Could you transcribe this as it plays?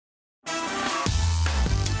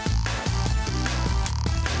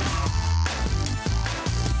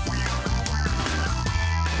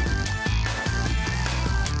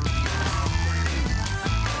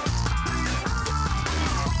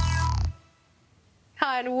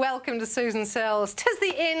Hi and welcome to Susan Sells. 'Tis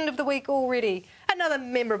the end of the week already. Another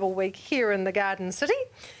memorable week here in the Garden City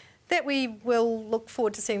that we will look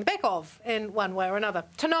forward to seeing the back of in one way or another.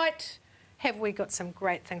 Tonight, have we got some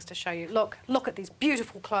great things to show you. Look at these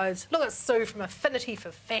beautiful clothes. Look at Sue from Affinity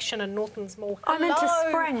for Fashion in Northlands Mall. I'm into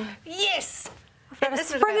spring. Yes. I've got a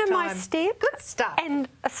spring in my step. Good stuff. And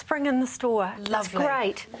a spring in the store. Lovely. It's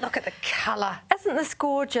great. Look at the colour. Isn't this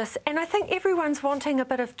gorgeous? And I think everyone's wanting a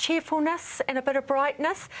bit of cheerfulness and a bit of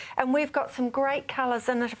brightness, and we've got some great colours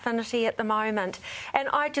in at Affinity at the moment. And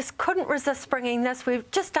I just couldn't resist bringing this. We're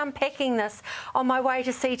just unpacking this on my way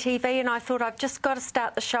to CTV, and I thought I've just got to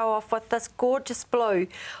start the show off with this gorgeous blue.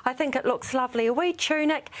 I think it looks lovely. A wee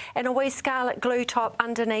tunic and a wee scarlet glue top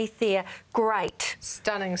underneath there. Great.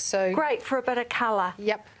 Stunning, Sue. Great for a bit of colour.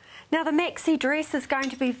 Yep. Now the maxi dress is going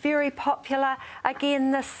to be very popular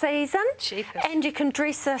again this season. Jeepers. And you can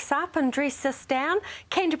dress this up and dress this down.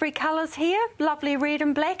 Canterbury colours here, lovely red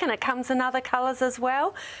and black, and it comes in other colours as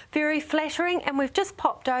well. Very flattering, and we've just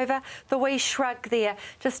popped over the wee shrug there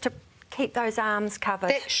just to keep those arms covered.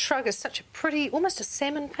 That shrug is such a pretty, almost a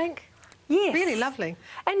salmon pink. Yes. Really lovely.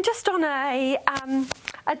 And just on a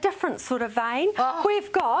different sort of vein, we've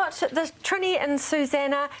got the Trini and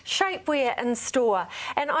Susanna shapewear in store.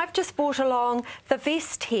 And I've just brought along the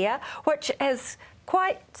vest here, which is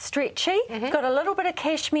quite stretchy. It's got a little bit of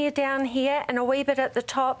cashmere down here and a wee bit at the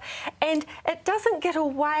top. And it doesn't get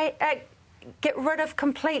rid of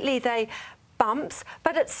completely the bumps,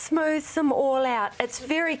 but it smooths them all out. It's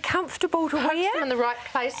very comfortable to wear. Hooks them in the right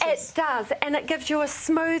places. It does, and it gives you a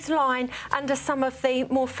smooth line under some of the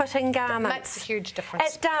more fitting garments. It makes a huge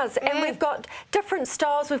difference. It does, and we've got different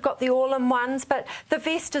styles. We've got the all-in-ones, but the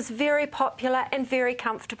vest is very popular and very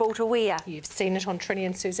comfortable to wear. You've seen it on Trini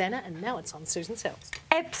and Susanna, and now it's on Susan Sells.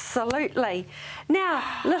 Absolutely. Now,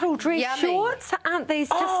 little dress Yummy. shorts, aren't these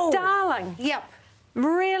just darling? Yep.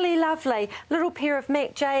 Really lovely. Little pair of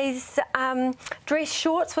Mac J's dress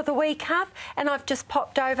shorts with a wee cuff, and I've just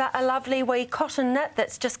popped over a lovely wee cotton knit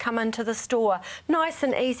that's just come into the store. Nice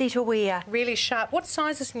and easy to wear. Really sharp. What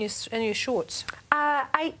sizes in your shorts?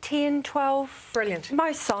 8, 10, 12. Brilliant.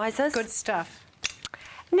 Most sizes. Good stuff.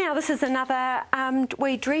 Now this is another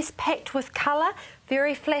wee dress packed with colour.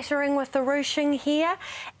 Very flattering with the ruching here,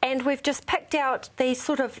 and we've just picked out the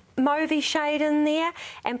sort of mauvey shade in there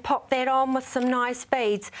and popped that on with some nice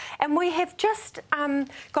beads. And we have just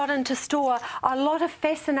got into store a lot of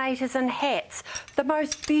fascinators and hats. The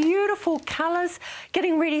most beautiful colours,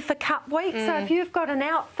 getting ready for Cup Week. So if you've got an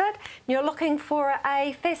outfit and you're looking for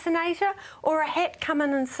a fascinator or a hat, come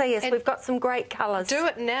in and see us. We've got some great colours. Do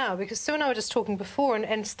it now, because Sue and I were just talking before,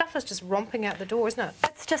 and stuff is just romping out the door, isn't it?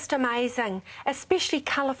 It's just amazing, especially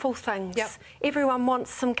colourful things. Yep. Everyone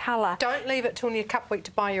wants some colour. Don't leave it till near Cup Week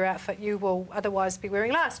to buy your outfit. You will otherwise be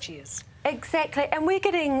wearing last year's. Exactly, and we're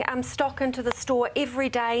getting stock into the store every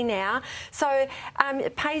day now, so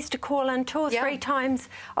it pays to call in 2 or 3 times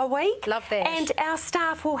a week. Love that. And our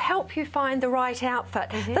staff will help you find the right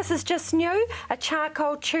outfit. This is just new, a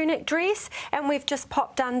charcoal tunic dress, and we've just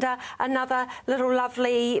popped under another little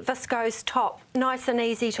lovely viscose top, nice and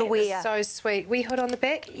easy to wear. So sweet. Wee hood on the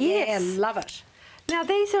back? Yes. Yeah, love it. Now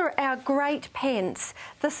these are our great pants.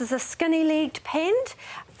 This is a skinny-legged pant,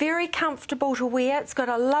 very comfortable to wear. It's got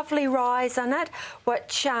a lovely rise in it,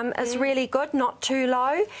 which is really good, not too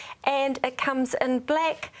low. And it comes in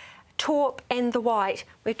black, taupe and the white.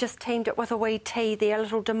 We've just teamed it with a wee tee there, a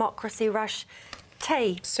little Democracy Rush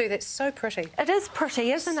tee. Sue, that's so pretty. It is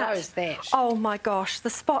pretty, isn't it? So is that. Oh my gosh, the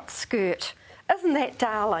spot skirt. Isn't that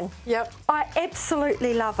darling? Yep. I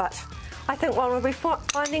absolutely love it. I think one will be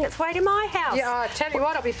finding its way to my house. Yeah, I tell you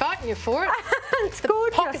what, I'll be fighting you for it. It's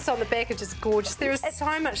gorgeous. The pockets on the back are just gorgeous. There is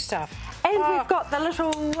so much stuff. And we've got the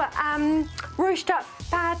little ruched up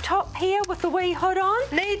top here with the wee hood on.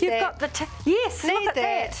 Need You've that. got the yes, Need look at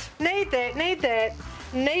that. Need that. Need that.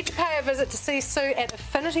 Need to pay a visit to see Sue at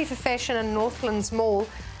Affinity for Fashion in Northlands Mall.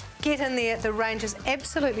 Get in there. The range is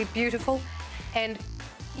absolutely beautiful, and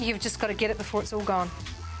you've just got to get it before it's all gone.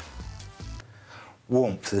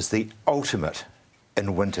 Warmth is the ultimate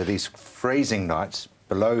in winter. These freezing nights,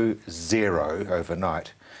 below 0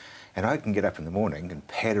 overnight. And I can get up in the morning and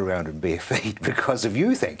pad around in bare feet because of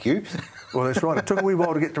you, thank you. Well, that's right. It took a wee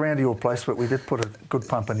while to get around to your place, but we did put a good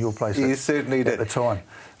pump in your place You certainly did. at the time.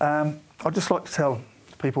 I'd just like to tell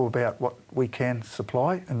people about what we can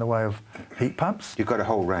supply in the way of heat pumps. You've got a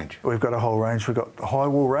whole range. We've got a whole range. We've got the high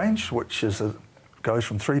wall range, which is goes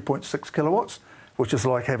from 3.6 kilowatts, which is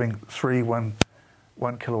like having 3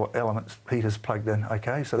 1 kilowatt elements heaters plugged in.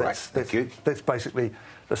 Okay, so that's basically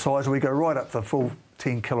the size. We go right up to the full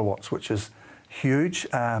 10 kilowatts, which is huge.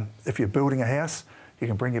 If you're building a house, You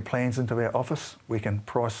can bring your plans into our office. We can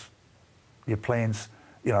price your plans,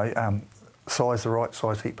 size the right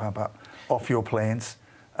size heat pump up off your plans.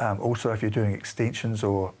 Also, if you're doing extensions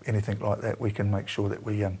or anything like that, we can make sure that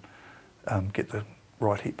we get the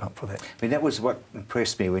right heat pump for that. I mean, that was what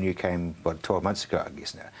impressed me when you came, 12 months ago, I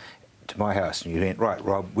guess now, to my house, and you went, right,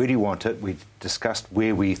 Rob, where do you want it? We discussed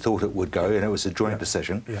where we thought it would go, and it was a joint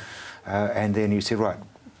decision. Yeah. And then you said, right,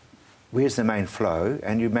 where's the main flow?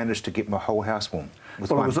 And you managed to get my whole house warm with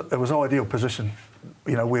well, one. it was an ideal position,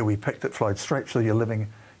 where we picked it, flowed straight through your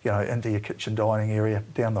living, into your kitchen dining area,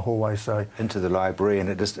 down the hallway, so... Into the library, and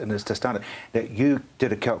it's just done it. Now, you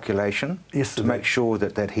did a calculation to make sure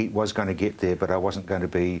that heat was going to get there, but I wasn't going to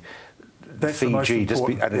be Fiji, just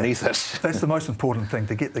be underneath it. That's the most important thing,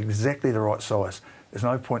 to get exactly the right size. There's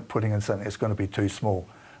no point putting in something that's going to be too small.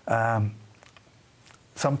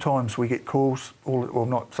 Sometimes we get calls,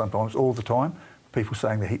 not sometimes, all the time, people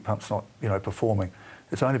saying the heat pump's not, performing.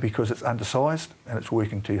 It's only because it's undersized and it's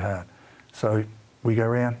working too hard. So we go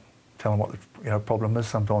around, tell them what the problem is.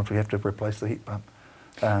 Sometimes we have to replace the heat pump.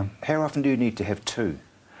 How often do you need to have two?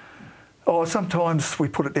 Oh, sometimes we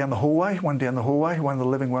put it down the hallway, one down the hallway, one in the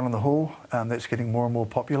living, one in the hall. That's getting more and more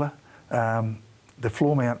popular. The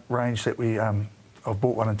floor mount range that I've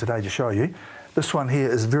bought one in today to show you. This one here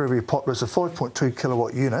is very, very popular. It's a 5.2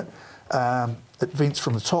 kilowatt unit. It vents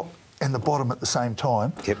from the top and the bottom at the same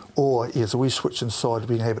time. Yep. Or, so we switch inside,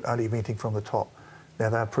 we can have it only venting from the top. Now,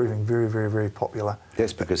 they're proving very, very, very popular.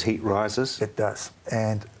 That's because heat rises? It does.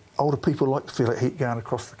 And older people like to feel that heat going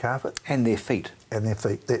across the carpet. And their feet. And their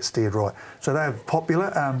feet, that's dead right. So they're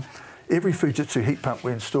popular. Every Fujitsu heat pump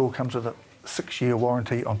we install comes with a 6-year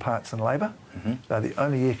warranty on parts and labour. Mm-hmm. They're the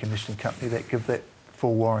only air conditioning company that give that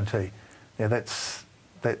full warranty. Now that's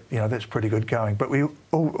pretty good going. But we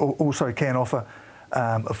also can offer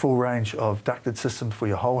a full range of ducted systems for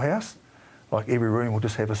your whole house. Like every room will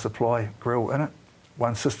just have a supply grill in it,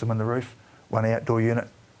 one system in the roof, one outdoor unit,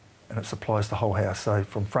 and it supplies the whole house. So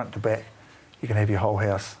from front to back, you can have your whole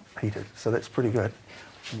house heated. So that's pretty good.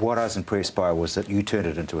 What I was impressed by was that you turned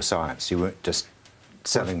it into a science. You weren't just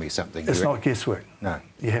selling me something. It's not guesswork. No.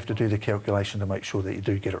 You have to do the calculation to make sure that you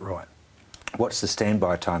do get it right. What's the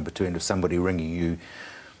standby time between somebody ringing you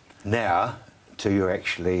now to you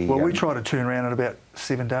actually... Well, we try to turn around in about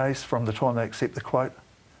 7 days from the time they accept the quote.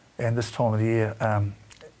 And this time of the year,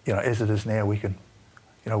 as it is now, we can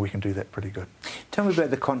do that pretty good. Tell me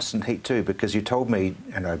about the constant heat too, because you told me,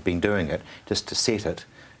 and I've been doing it, just to set it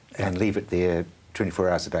and leave it there 24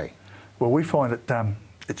 hours a day. Well, we find it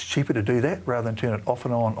it's cheaper to do that rather than turn it off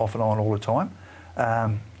and on all the time.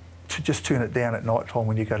 To just turn it down at night time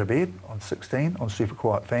when you go to bed on 16 on super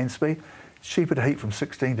quiet fan speed. It's cheaper to heat from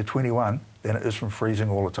 16 to 21 than it is from freezing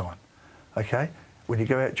all the time. Okay? When you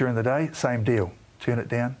go out during the day, same deal. Turn it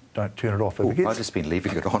down, don't turn it off. I've just been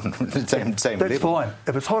leaving it on the same level. That's fine.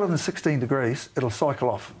 If it's hotter than 16 degrees, it'll cycle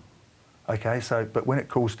off. Okay, but when it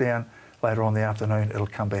cools down later on in the afternoon, it'll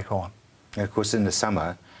come back on. And of course, in the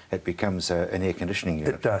summer, it becomes an air conditioning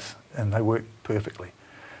unit. It does, and they work perfectly.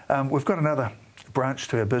 We've got another branch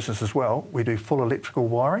to our business as well. We do full electrical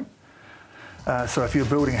wiring. So if you're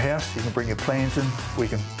building a house, you can bring your plans in. We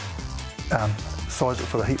can size it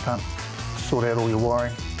for the heat pump, sort out all your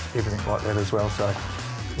wiring, everything like that as well. So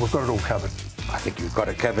we've got it all covered. I think you've got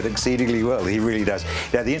it covered exceedingly well. He really does.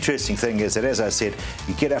 Now, the interesting thing is that, as I said,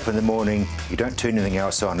 you get up in the morning, you don't turn anything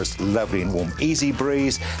else on. It's lovely and warm. Easy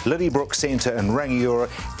breeze, Lillybrook Centre in Rangiora.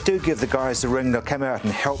 Do give the guys a ring. They'll come out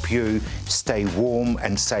and help you stay warm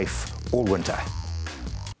and safe all winter.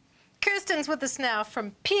 Kirsten's with us now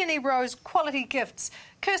from Peony Rose Quality Gifts.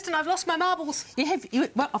 Kirsten, I've lost my marbles.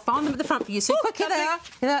 Well, I found them at the front for you. So quick, here they are.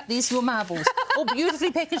 Here, there's your marbles. All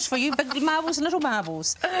beautifully packaged for you, big marbles and little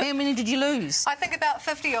marbles. How many did you lose? I think about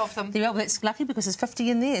 50 of them. Well, that's lucky because there's 50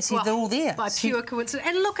 in there. See, they're all there. By pure coincidence.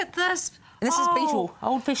 And look at this. And this is beetle,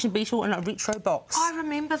 old-fashioned beetle in a retro box. I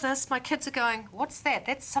remember this. My kids are going, what's that?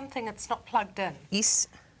 That's something that's not plugged in. Yes,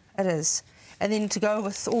 it is. And then to go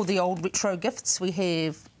with all the old retro gifts, we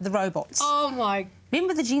have the robots. Oh, my...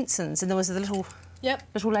 Remember the Jensens? And there was a little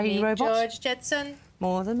lady robot? George Jetson.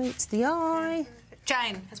 More than meets the eye.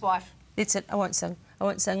 Jane, his wife. That's it. I won't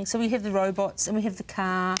sing. So we have the robots and we have the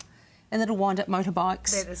car and little wind-up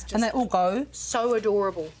motorbikes. That is just... And they all go. So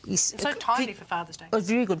adorable. Yes. And so timely for Father's Day. It was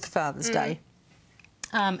very good for Father's Day.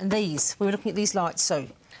 And these, we were looking at these lights too.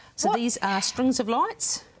 So these are strings of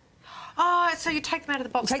lights. Oh, so you take them out of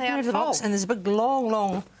the box and they unfold. And there's a big,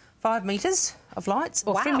 long 5 metres of lights,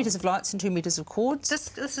 or 3 metres of lights and 2 metres of cords.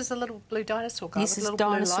 This is a little blue dinosaur guy. Yes, there's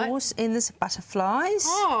dinosaurs, and there's butterflies.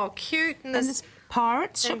 Oh, cute. And there's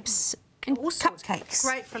pirates, ships, and all sorts. cupcakes.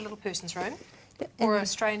 Great for a little person's room or a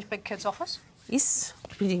strange big kid's office. Yes,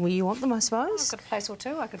 depending where you want them, I suppose. I've got a place or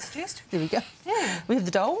two I could suggest. There we go. Yeah. We have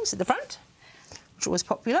the dolls at the front, which are always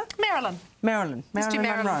popular. Marilyn. Marilyn. Let's do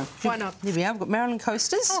Marilyn Marilyn. Monroe. Why not? There we are. We've got Marilyn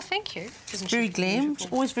coasters. Oh, thank you. Isn't Very she glam.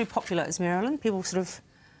 beautiful? Always very popular is Marilyn. People sort of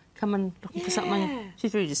come in looking for something.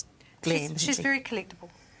 She's very just glam, isn't She's she? very collectible.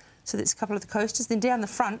 So that's a couple of the coasters. Then down the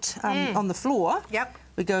front, on the floor, Yep.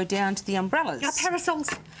 we go down to the umbrellas. Parasols.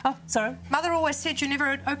 Oh, sorry. Mother always said you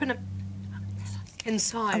never open a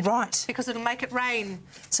inside. Oh, right. Because it'll make it rain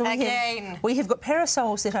So again. we have got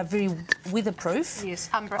parasols that are very weatherproof. Yes,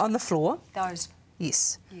 on the floor. Those.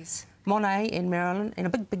 Yes. Yes. Monet and Marilyn in a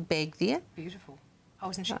big bag there, Beautiful. Oh,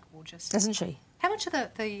 isn't she gorgeous? isn't she? How much are those?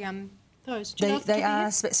 Do you know off the They top of your are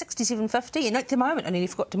head? about $67.50, and at the moment, I nearly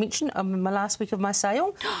forgot to mention, I'm in my last week of my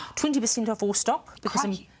sale, 20% off all stock because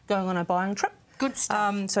Crikey. I'm going on a buying trip. Good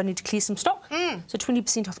stuff. So I need to clear some stock. So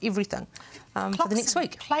 20% off everything for the Clocks next and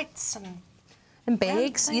week. Plates and And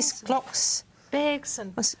bags, things yes, and- clocks. bags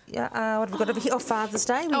and... What have we got over here? Oh, Father's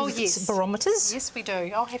Day. Oh, We've got yes. Barometers. Yes, we do.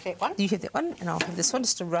 I'll have that one. You have that one, and I'll have this one,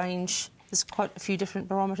 just a range. There's quite a few different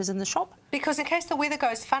barometers in the shop. Because in case the weather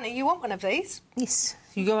goes funny, you want one of these. Yes.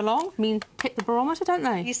 You go along, men tap the barometer, don't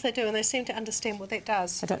they? Yes, they do, and they seem to understand what that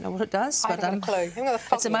does. I don't know what it does, I but haven't got a clue. I haven't got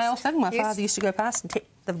the it's a male foggiest. thing. My Yes. father used to go past and tap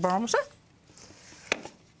the barometer.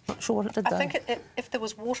 Not sure what it did, though. I think if there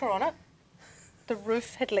was water on it, the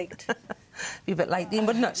roof had leaked. Be a bit late then,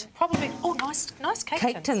 wouldn't it? Probably. Oh, nice cake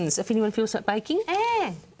Cake tins, if anyone feels like baking.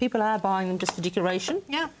 People are buying them just for decoration.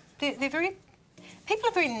 Yeah, they're very... People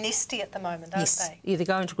are very nesty at the moment, aren't Yes. they? Yeah, they're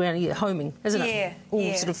going to ground, yeah, homing, isn't it? Yeah, All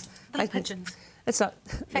yeah. sort of... Little pigeons. It's like... In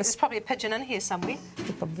fact, there's probably a pigeon in here somewhere.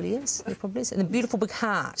 There probably is. There probably is. And the beautiful big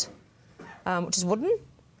heart, which is wooden.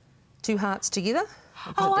 2 hearts together.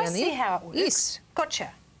 I'll put Oh, it I down see there. how it works. Yes.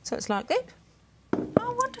 Gotcha. So it's like that.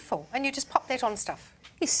 Oh, wonderful. And you just pop that on stuff.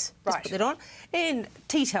 Yes. Right. Just put that on. And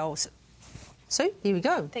tea towels. So, here we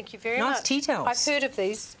go. Thank you very much. Nice tea towels. I've heard of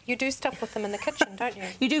these. You do stuff with them in the kitchen, don't you?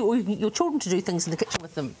 You do. Or you can get your children to do things in the kitchen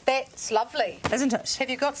with them, That's lovely. isn't it? Have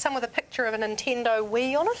you got some with a picture of a Nintendo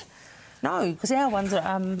Wii on it? No, because our ones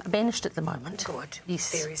are banished at the moment. Good.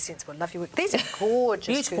 Yes. Very sensible. Love your work. These are gorgeous.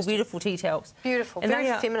 Beautiful, Kirsty. beautiful tea towels. Beautiful. And Very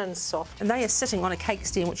they are- feminine and soft. And they are sitting on a cake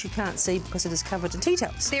stand, which you can't see because it is covered in tea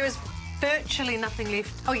towels. There is virtually nothing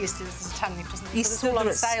left. Oh, yes, there's a ton left, isn't there? Yes, Because it's all on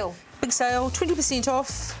there is. sale. Big sale, 20%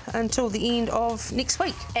 off until the end of next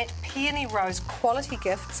week. At Peony Rose Quality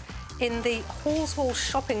Gifts in the Halls Hall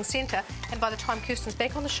Shopping Centre. And by the time Kirsten's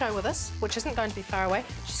back on the show with us, which isn't going to be far away,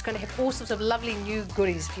 she's going to have all sorts of lovely new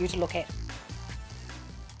goodies for you to look at.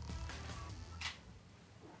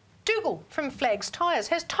 Dougal from Flags Tyres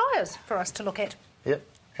has tyres for us to look at. Yep.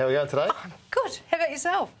 How are we going today? Good. How about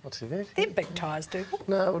yourself? Not too big. They're big tyres, Dougal.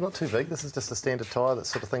 No, well, not too big. This is just a standard tyre. That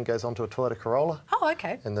sort of thing goes onto a Toyota Corolla. Oh,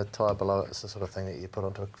 okay. And the tyre below it is the sort of thing that you put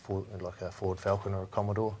onto a Ford, like a Ford Falcon or a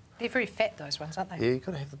Commodore. They're very fat, those ones, aren't they? Yeah, you've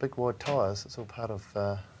got to have the big wide tyres. It's all part of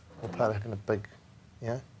having a big, you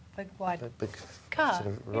know, Big, wide big car. sort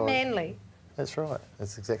of You're ride. manly. That's right.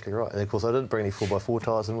 That's exactly right. And of course, I didn't bring any 4x4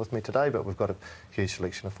 tyres in with me today, but we've got a huge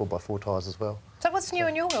selection of 4x4 tyres as well. So what's new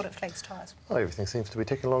in your world at Flags Tyres? Oh, everything seems to be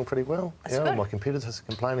ticking along pretty well. That's You know, good. my competitors are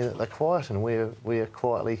complaining that they're quiet, and we're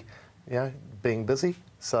quietly, you know, being busy.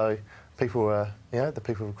 So people are, you know, the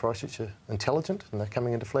people of Christchurch are intelligent, and they're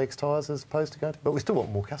coming into Flags Tyres as opposed to going to. But we still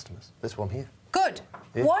want more customers. That's why I'm here. Good.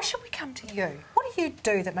 Yeah. Why should we come to you? What do you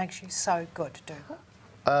do that makes you so good, Dougal?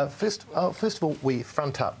 First of all, we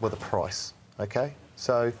front up with a price. Okay,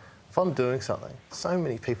 so if I'm doing something, so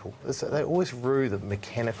many people they always rue the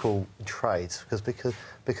mechanical trades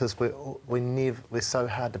because we're so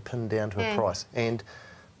hard to pin down to a price, and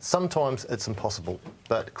sometimes it's impossible.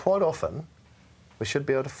 But quite often, we should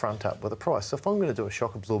be able to front up with a price. So if I'm going to do a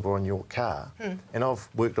shock absorber on your car, and I've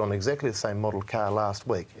worked on exactly the same model car last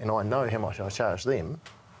week, and I know how much I charge them,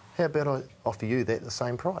 how about I offer you that at the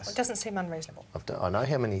same price? It doesn't seem unreasonable. I know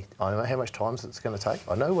how much time it's going to take.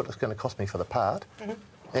 I know what it's going to cost me for the part,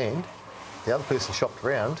 and the other person shopped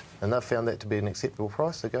around and they've found that to be an acceptable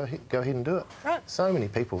price. So go ahead and do it. Right. So many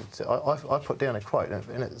people. I put down a quote,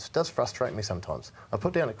 and it does frustrate me sometimes. I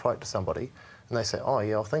put down a quote to somebody, and they say, "Oh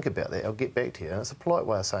yeah, I'll think about that. I'll get back to you." And it's a polite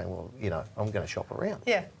way of saying, "Well, you know, I'm going to shop around."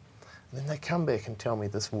 Yeah. And then they come back and tell me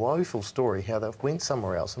this woeful story how they've went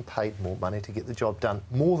somewhere else and paid more money to get the job done,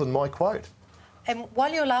 more than my quote. And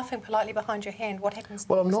while you're laughing politely behind your hand, what happens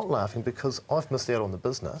Well, next? I'm not laughing because I've missed out on the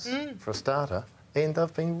business, for a starter, and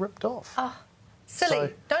they've been ripped off. Ah,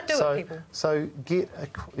 silly. Don't do it, people. So get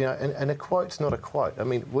and a quote's not a quote. I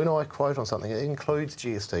mean, when I quote on something, it includes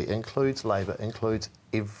GST, it includes labour, it includes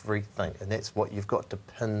everything, and that's what you've got to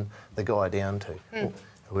pin the guy down to. Well,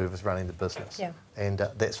 whoever's running the business. Yeah. And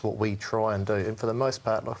that's what we try and do. And for the most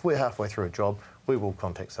part, like if we're halfway through a job, we will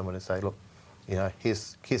contact someone and say, look, you know,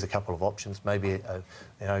 here's a couple of options. Maybe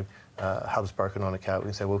hub's broken on a car. We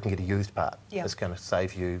can say, well, we can get a used part. Yeah. It's going to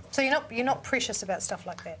save you. So you're not precious about stuff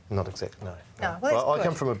like that? Not exactly, no. No, well, that's I good.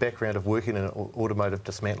 come from a background of working in automotive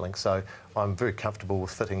dismantling, so I'm very comfortable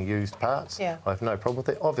with fitting used parts. Yeah. I have no problem with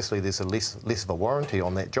that. Obviously, there's a less of a warranty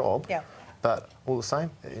on that job. Yeah. But all the same,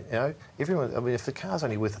 you know, everyone. I mean, if the car's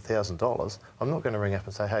only worth $1,000, I'm not going to ring up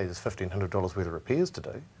and say, "Hey, there's $1,500 worth of repairs to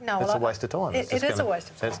do." No, it's well, a waste of time. It is a waste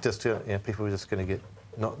of time. It's just, you know, people are just going to get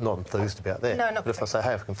not enthused about that. No, not But if I say,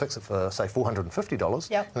 "Hey, if I can fix it for say $450,"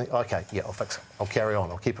 Yep. then, okay, yeah, I'll fix it. I'll carry on.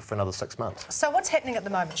 I'll keep it for another 6 months. So what's happening at the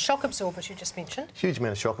moment? Shock absorbers you just mentioned. Huge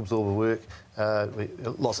amount of shock absorber work,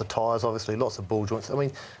 lots of tyres, obviously, lots of ball joints. I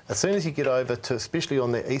mean, as soon as you get over to, especially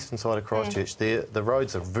on the eastern side of Christchurch, the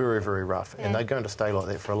roads are very, very rough, and they're going to stay like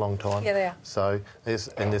that for a long time. Yeah, they are. So there's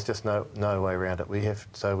just no way around it. We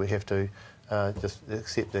have to just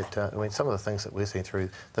accept that. I mean, some of the things that we're seeing through,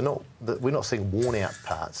 we're not seeing worn out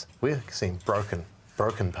parts. We're seeing broken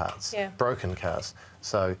parts, Yeah. broken cars.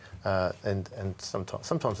 So and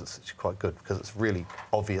sometimes it's quite good because it's really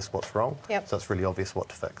obvious what's wrong. Yep. So it's really obvious what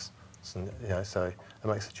to fix. So, you know, so it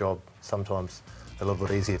makes the job sometimes a little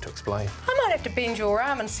bit easier to explain. I might have to bend your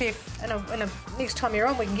arm and see if next time you're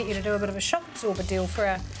on we can get you to do a bit of a shock absorber deal for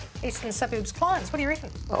our Eastern Suburbs clients. What do you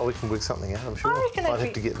reckon? Oh, we can work something out, I'm sure. I reckon I'd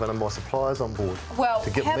have to get one of my suppliers on board Well,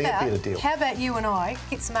 to give me a better deal. how about you and I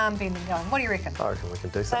get some arm bending going? What do you reckon? I reckon we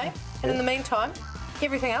can do something. Okay? And in the meantime,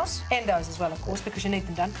 everything else, and those as well, of course, because you need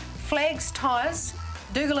them done. Flags Tyres,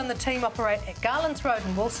 Dougal and the team operate at Garlands Road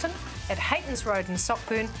in Woolston, at Haytons Road in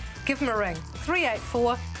Sockburn. Give them a ring,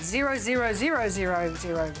 384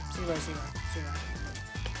 0000000.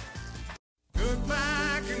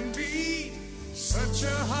 Goodbye can be such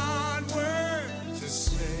a hard word to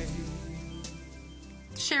say.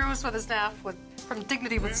 Cheryl's with us now from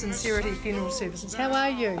Dignity with Sincerity Funeral Services. How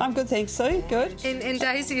are you? I'm good, thanks, Sue. Good. And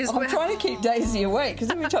Daisy as well. I'm trying to keep Daisy awake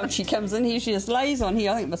because every time she comes in here, she just lays on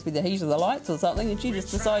here. I think it must be the heat of the lights or something, and she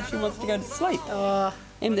just decides she wants to go to sleep. Oh.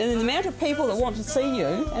 And the amount of people that want to see you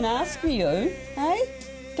and ask for you, hey,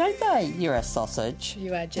 don't they? You're a sausage.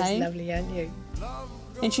 You are just lovely, aren't you?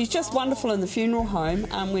 And she's just wonderful in the funeral home.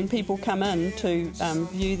 When people come in to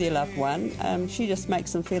view their loved one, she just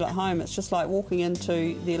makes them feel at home. It's just like walking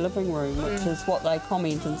into their living room, which is what they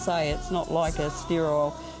comment and say. It's not like a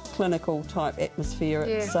sterile, clinical type atmosphere.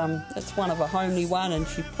 Yeah. It's one of a homely one, and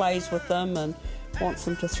she plays with them and wants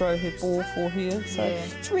them to throw her ball for her. So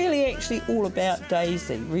it's really actually all about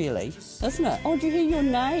Daisy, really, isn't it? Oh, do you hear your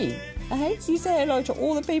name? Hey, you say hello to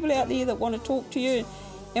all the people out there that want to talk to you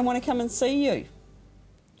and want to come and see you.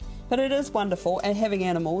 But it is wonderful, and having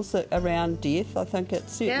animals around death, I think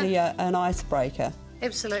it's certainly an icebreaker.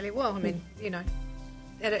 Absolutely. Well, I mean, you know,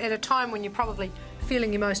 at a time when you're probably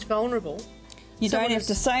feeling your most vulnerable. You don't have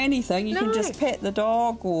to say anything. You can just pat the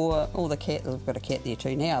dog or the cat. We've got a cat there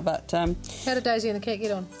too now. But how did Daisy and the cat get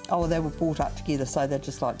on? Oh, they were brought up together, so they're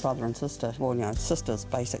just like brother and sister. Well, you know, sisters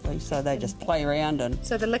basically. So they just play around and.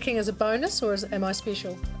 So the licking is a bonus, or am I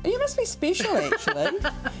special? You must be special, actually.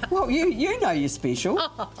 Well, you know you're special.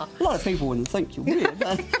 A lot of people wouldn't think you would,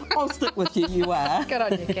 but I'll stick with you. You are. Good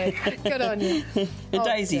on you, Kat. Good on you. And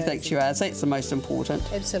Daisy thinks you are. So that's the most important.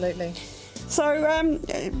 Absolutely. So,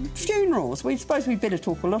 funerals. We suppose we better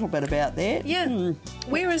talk a little bit about that. Yeah.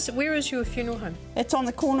 Where is your funeral home? It's on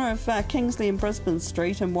the corner of Kingsley and Brisbane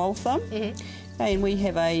Street in Waltham. And we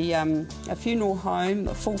have a funeral home,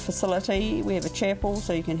 a full facility. We have a chapel,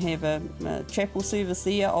 so you can have a chapel service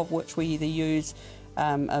there, of which we either use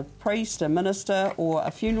a priest, a minister, or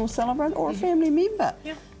a funeral celebrant, or a family member.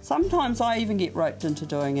 Yeah. Sometimes I even get roped into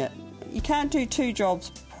doing it. You can't do two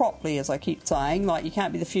jobs properly, as I keep saying. Like, you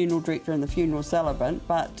can't be the funeral director and the funeral celebrant,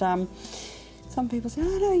 but some people say,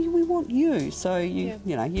 oh no, we want you. So you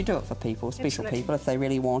know, you do it for people, special people, if they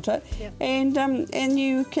really want it. Yep. And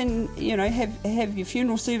you can, you know, have your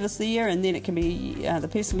funeral service there, and then it can be the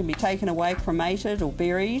person can be taken away, cremated or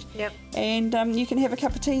buried. Yep. And you can have a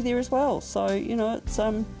cup of tea there as well. So you know, it's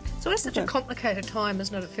So it's such a complicated time,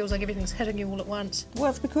 isn't it? It feels like everything's hitting you all at once.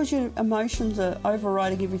 Well, it's because your emotions are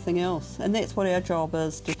overriding everything else, and that's what our job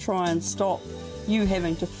is, to try and stop you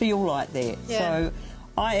having to feel like that. Yeah. So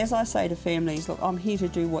as I say to families, look, I'm here to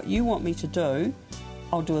do what you want me to do,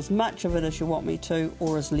 I'll do as much of it as you want me to,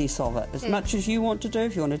 or as less of it. As much as you want to do.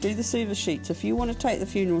 If you want to do the service sheets, if you want to take the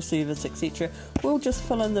funeral service, etc., we'll just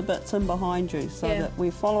fill in the bits in behind you so that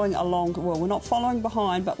we're following along. Well, we're not following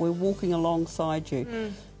behind, but we're walking alongside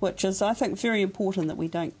you, which is, I think, very important, that we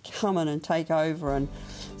don't come in and take over and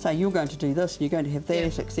say, you're going to do this, and you're going to have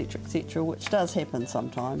that, etc., which does happen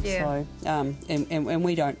sometimes. So, and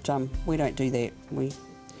we don't do that. We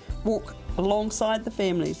walk alongside the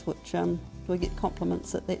families, which we get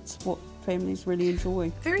compliments that that's what families really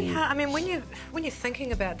enjoy. Very hard. I mean, when you're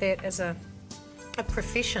thinking about that as a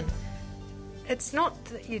profession, it's not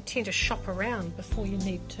that you tend to shop around before you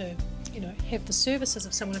need to, have the services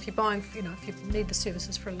of someone. If you're buying, if you need the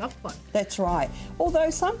services for a loved one. That's right. Although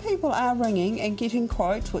some people are ringing and getting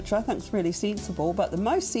quotes, which I think is really sensible, but the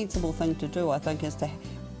most sensible thing to do, I think, is to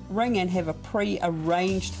ring and have a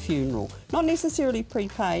pre-arranged funeral. Not necessarily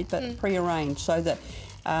prepaid, but pre-arranged, so that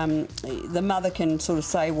the mother can sort of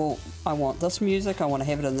say, well, I want this music, I want to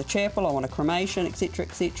have it in the chapel, I want a cremation, etc.,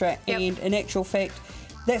 etc. And in actual fact,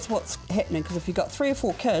 that's what's happening, because if you've got 3 or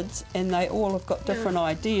 4 kids and they all have got different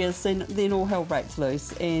ideas, then all hell breaks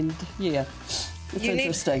loose. And it's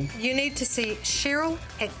interesting. You need to see Cheryl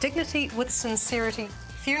at Dignity with Sincerity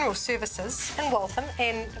Funeral Services in Waltham,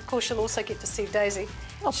 and of course you'll also get to see Daisy.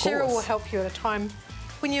 Cheryl will help you at a time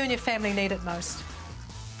when you and your family need it most.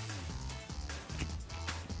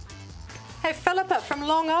 Hey, Philippa from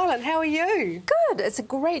Long Island, how are you? Good. It's a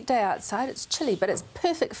great day outside. It's chilly, but it's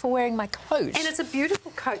perfect for wearing my coat. And it's a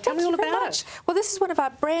beautiful coat. Tell me all about it. Well, this is one of our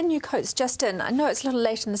brand new coats just in. I know it's a little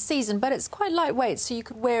late in the season, but it's quite lightweight, so you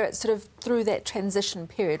could wear it sort of through that transition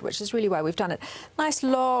period, which is really why we've done it. Nice,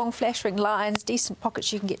 long, flash-ring lines, decent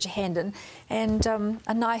pockets you can get your hand in, and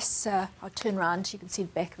a nice, I'll turn around so you can see the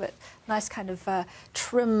back of it, nice kind of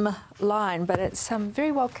trim line, but it's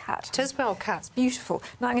very well cut. It is well cut. It's beautiful.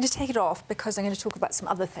 Now I'm going to take it off because I'm going to talk about some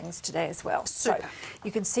other things today as well. Super. So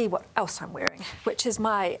you can see what else I'm wearing, which is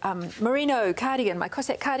my merino cardigan, my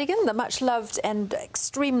Cossack cardigan, the much loved and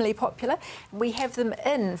extremely popular. We have them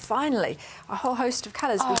in, finally, a whole host of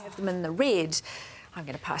colours. We have them in the red. I'm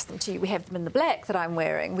going to pass them to you. We have them in the black that I'm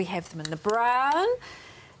wearing. We have them in the brown,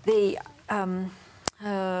 the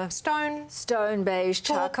stone beige,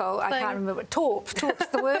 charcoal, I can't remember what, taup's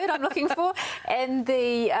the word I'm looking for, and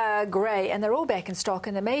the grey, and they're all back in stock,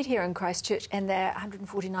 and they're made here in Christchurch, and they're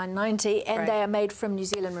 $149.90, and they are made from New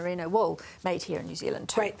Zealand merino wool, made here in New Zealand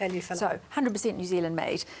too. Great value for So 100% New Zealand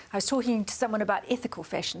made. I was talking to someone about ethical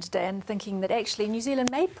fashion today and thinking that actually New Zealand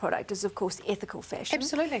made product is of course ethical fashion.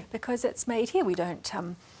 Absolutely. Because it's made here. We don't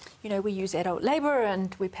we use adult labour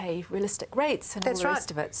and we pay realistic rates and all the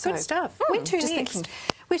rest of it. So, good stuff. Where to next?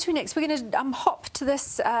 Where to next? We're going to hop to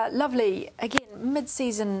this lovely, again,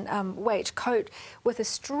 mid-season weight coat with a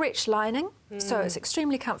stretch lining. So it's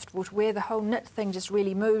extremely comfortable to wear. The whole knit thing just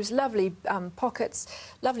really moves. Lovely pockets,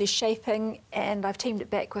 lovely shaping, and I've teamed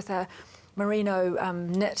it back with a merino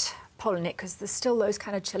knit polo neck, because there's still those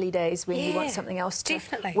kind of chilly days when you want something else to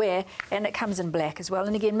wear, and it comes in black as well,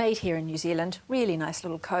 and again made here in New Zealand. Really nice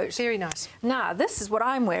little coat. Very nice. Now this is what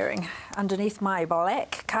I'm wearing underneath my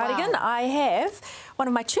black cardigan. I have one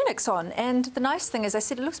of my tunics on, and the nice thing is, I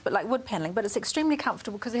said it looks a bit like wood panelling, but it's extremely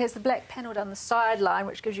comfortable because it has the black panel down the sideline,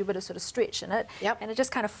 which gives you a bit of sort of stretch in it, and it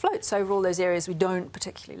just kind of floats over all those areas we don't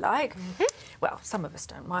particularly like. Well, some of us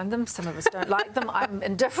don't mind them, some of us don't like them. I'm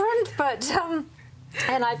indifferent, but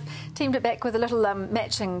and I've teamed it back with a little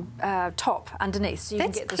matching top underneath, so you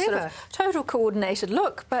can get the sort of total coordinated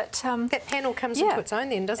look. But that panel comes into its own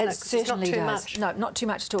then, doesn't it? It certainly does. No, not too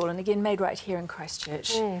much at all. And again, made right here in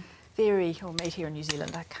Christchurch. Or made here in New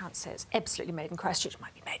Zealand. I can't say it's absolutely made in Christchurch. It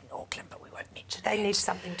might be made in Auckland, but we won't mention They need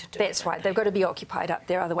something to do. That's right. They've got to be occupied up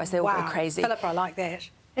there, otherwise they'll go crazy. Philippa, I like that.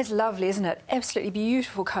 It's lovely, isn't it? Absolutely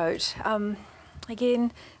beautiful coat.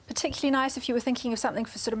 Again, particularly nice if you were thinking of something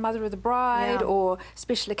for sort of mother of the bride or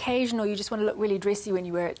special occasion, or you just want to look really dressy when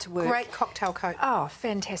you wear it to work. Great cocktail coat. Oh,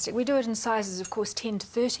 fantastic. We do it in sizes, of course, 10 to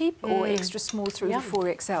 30 or extra small through to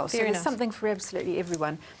 4XL. So there's something for absolutely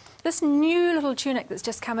everyone. This new little tunic that's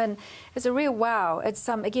just come in is a real wow. It's,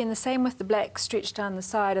 again, the same with the black stretched down the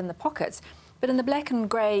side and the pockets. But in the black and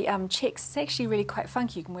grey checks, it's actually really quite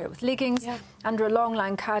funky. You can wear it with leggings, under a long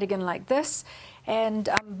line cardigan like this, and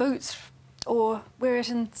boots, or wear it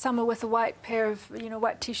in summer with a white pair of,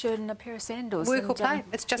 white t-shirt and a pair of sandals. Work or play,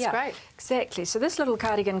 it's just great. Exactly. So this little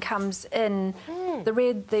cardigan comes in the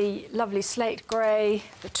red, the lovely slate grey,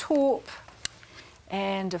 the taupe,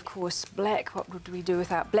 and of course black. What would we do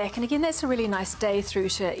without black? And again, that's a really nice day through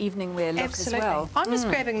to evening wear look as well. I'm just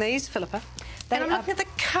grabbing these, Philippa, and I'm looking at the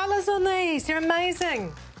colours on these. They're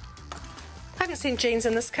amazing. Hope haven't seen jeans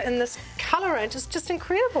in this colour range. It's just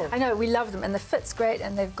incredible. I know, we love them, and the fit's great,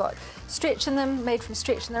 and they've got stretch in them, made from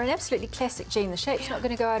stretch, and they're an absolutely classic jean. The shape's not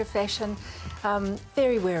going to go out of fashion.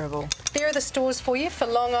 Very wearable. There are the stores for you for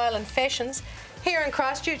Long Island Fashions here in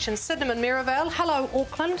Christchurch and Sydenham and Merivale. Hello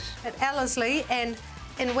Auckland at Ellerslie, and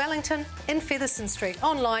in Wellington in Featherston Street.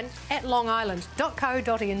 Online at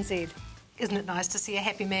longisland.co.nz. Isn't it nice to see a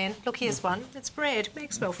happy man? Look, here's one. It's Brad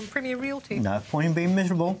Maxwell from Premier Realty. No point in being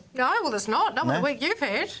miserable. No, well, there's not. Not with the week you've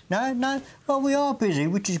had. No. Well, we are busy,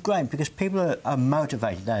 which is great because people are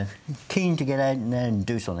motivated. They're keen to get out and there and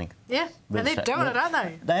do something. Yeah, and they're doing it, aren't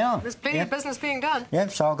they? They are. There's plenty of business being done. Yeah,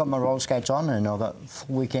 so I've got my roller skates on and I've got a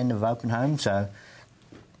full weekend of open home, so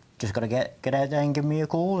just got to get out there and give me a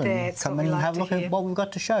call and come in and have a look at what we've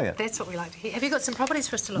got to show you. That's what we like to hear. Have you got some properties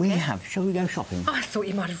for us to look at? We have. Shall we go shopping? Oh, I thought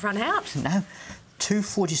you might have run out. No.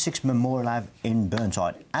 246 Memorial Ave in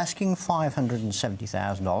Burnside, asking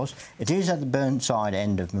 $570,000. It is at the Burnside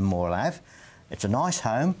end of Memorial Ave. It's a nice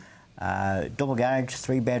home, double garage,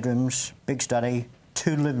 3 bedrooms, big study,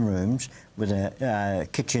 2 living rooms with a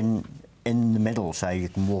kitchen in the middle, so you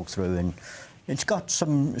can walk through, and it's got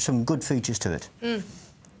some good features to it.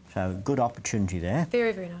 So, good opportunity there.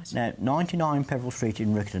 Very, very nice. Now, 99 Peville Street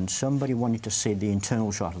in Riccarton, somebody wanted to see the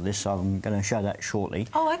internal shot of this, so I'm going to show that shortly.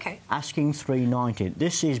 Oh, OK. Asking $390.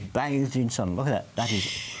 This is bathed in sun. Look at that. That is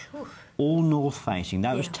all north-facing.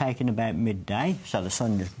 That was taken about midday, so the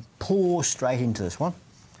sun just pours straight into this one.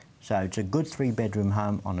 So, it's a good 3-bedroom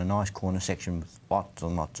home on a nice corner section with lots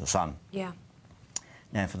and lots of sun. Yeah.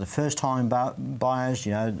 Now, for the first-time buyers,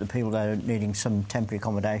 you know, the people that are needing some temporary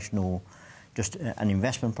accommodation or just an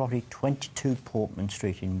investment property, 22 Portman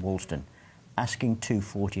Street in Woolston, asking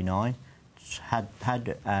 $249. It's had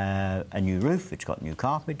a new roof, it's got new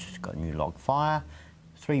carpets, it's got a new log fire,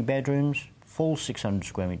 3 bedrooms, full 600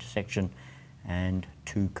 square metre section, and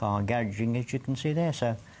 2-car garaging, as you can see there.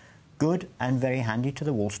 So good and very handy to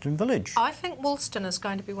the Woolston village. I think Woolston is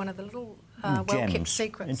going to be one of the little well-kept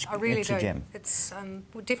secrets. I really do. It's a gem. It's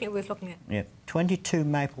definitely worth looking at. Yeah, 22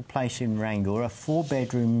 Maple Place in Rangiora, a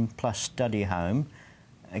 4-bedroom plus study home,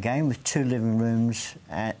 again with 2 living rooms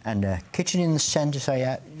and a kitchen in the centre. So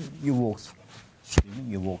you walk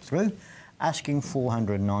through, asking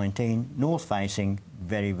 $419, north-facing,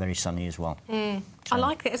 very, very sunny as well. So, I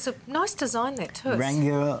like that. It's a nice design, that too.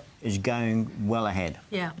 Rangiora is going well ahead.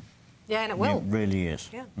 Yeah. Yeah, and it will. It really is.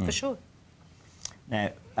 Yeah, for sure. Now,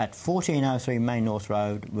 at 1403 Main North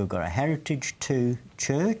Road, we've got a Heritage 2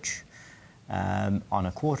 church on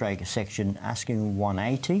a 1/4 acre section, asking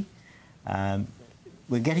 $180.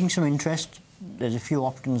 We're getting some interest. There's a few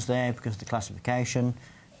options there because of the classification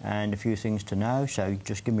and a few things to know, so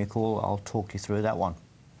just give me a call. I'll talk you through that one.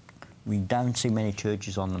 We don't see many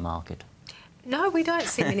churches on the market. No, we don't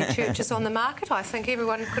see many churches on the market. I think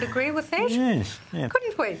everyone could agree with that. Yes. Yeah.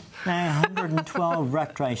 Couldn't we? Now, 112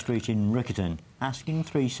 Rattray Street in Riccarton, asking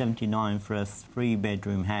 $379 for a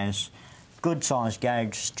 3-bedroom house. Good-sized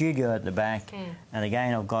garage, studio at the back. And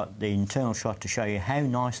again, I've got the internal shot to show you how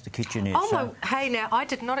nice the kitchen is. Oh, so, hey, now, I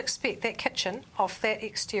did not expect that kitchen off that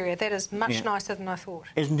exterior. That is much nicer than I thought.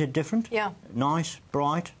 Isn't it different? Yeah. Nice,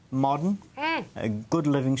 bright, modern, a good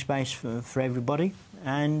living space for everybody,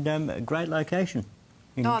 and a great location.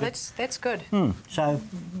 Oh, that's good. So,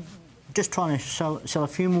 just trying to sell a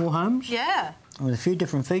few more homes. Yeah. With a few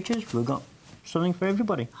different features. We've got something for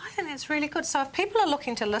everybody. I think that's really good. So if people are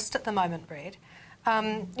looking to list at the moment, Brad,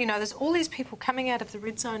 you know, there's all these people coming out of the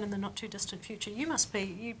red zone in the not-too-distant future. You must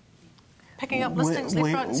be picking up listings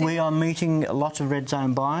left, right and centre. We are meeting lots of red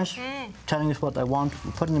zone buyers, telling us what they want.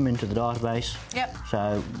 We're putting them into the database. Yep.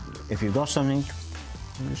 So if you've got something,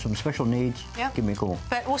 some special needs, give me a call.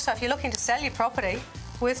 But also, if you're looking to sell your property,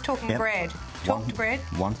 worth talking to Brad. Talk to Brad.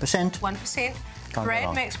 1%. 1%.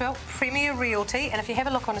 Brad Maxwell, Premier Realty, and if you have a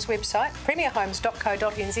look on his website,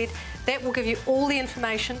 premierhomes.co.nz, that will give you all the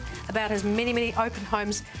information about his many, many open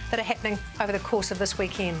homes that are happening over the course of this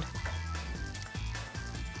weekend.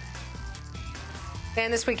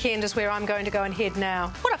 And this weekend is where I'm going to go and head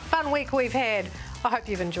now. What a fun week we've had. I hope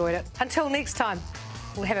you've enjoyed it. Until next time,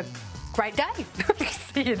 we'll have a great day.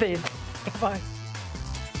 See you then. Bye.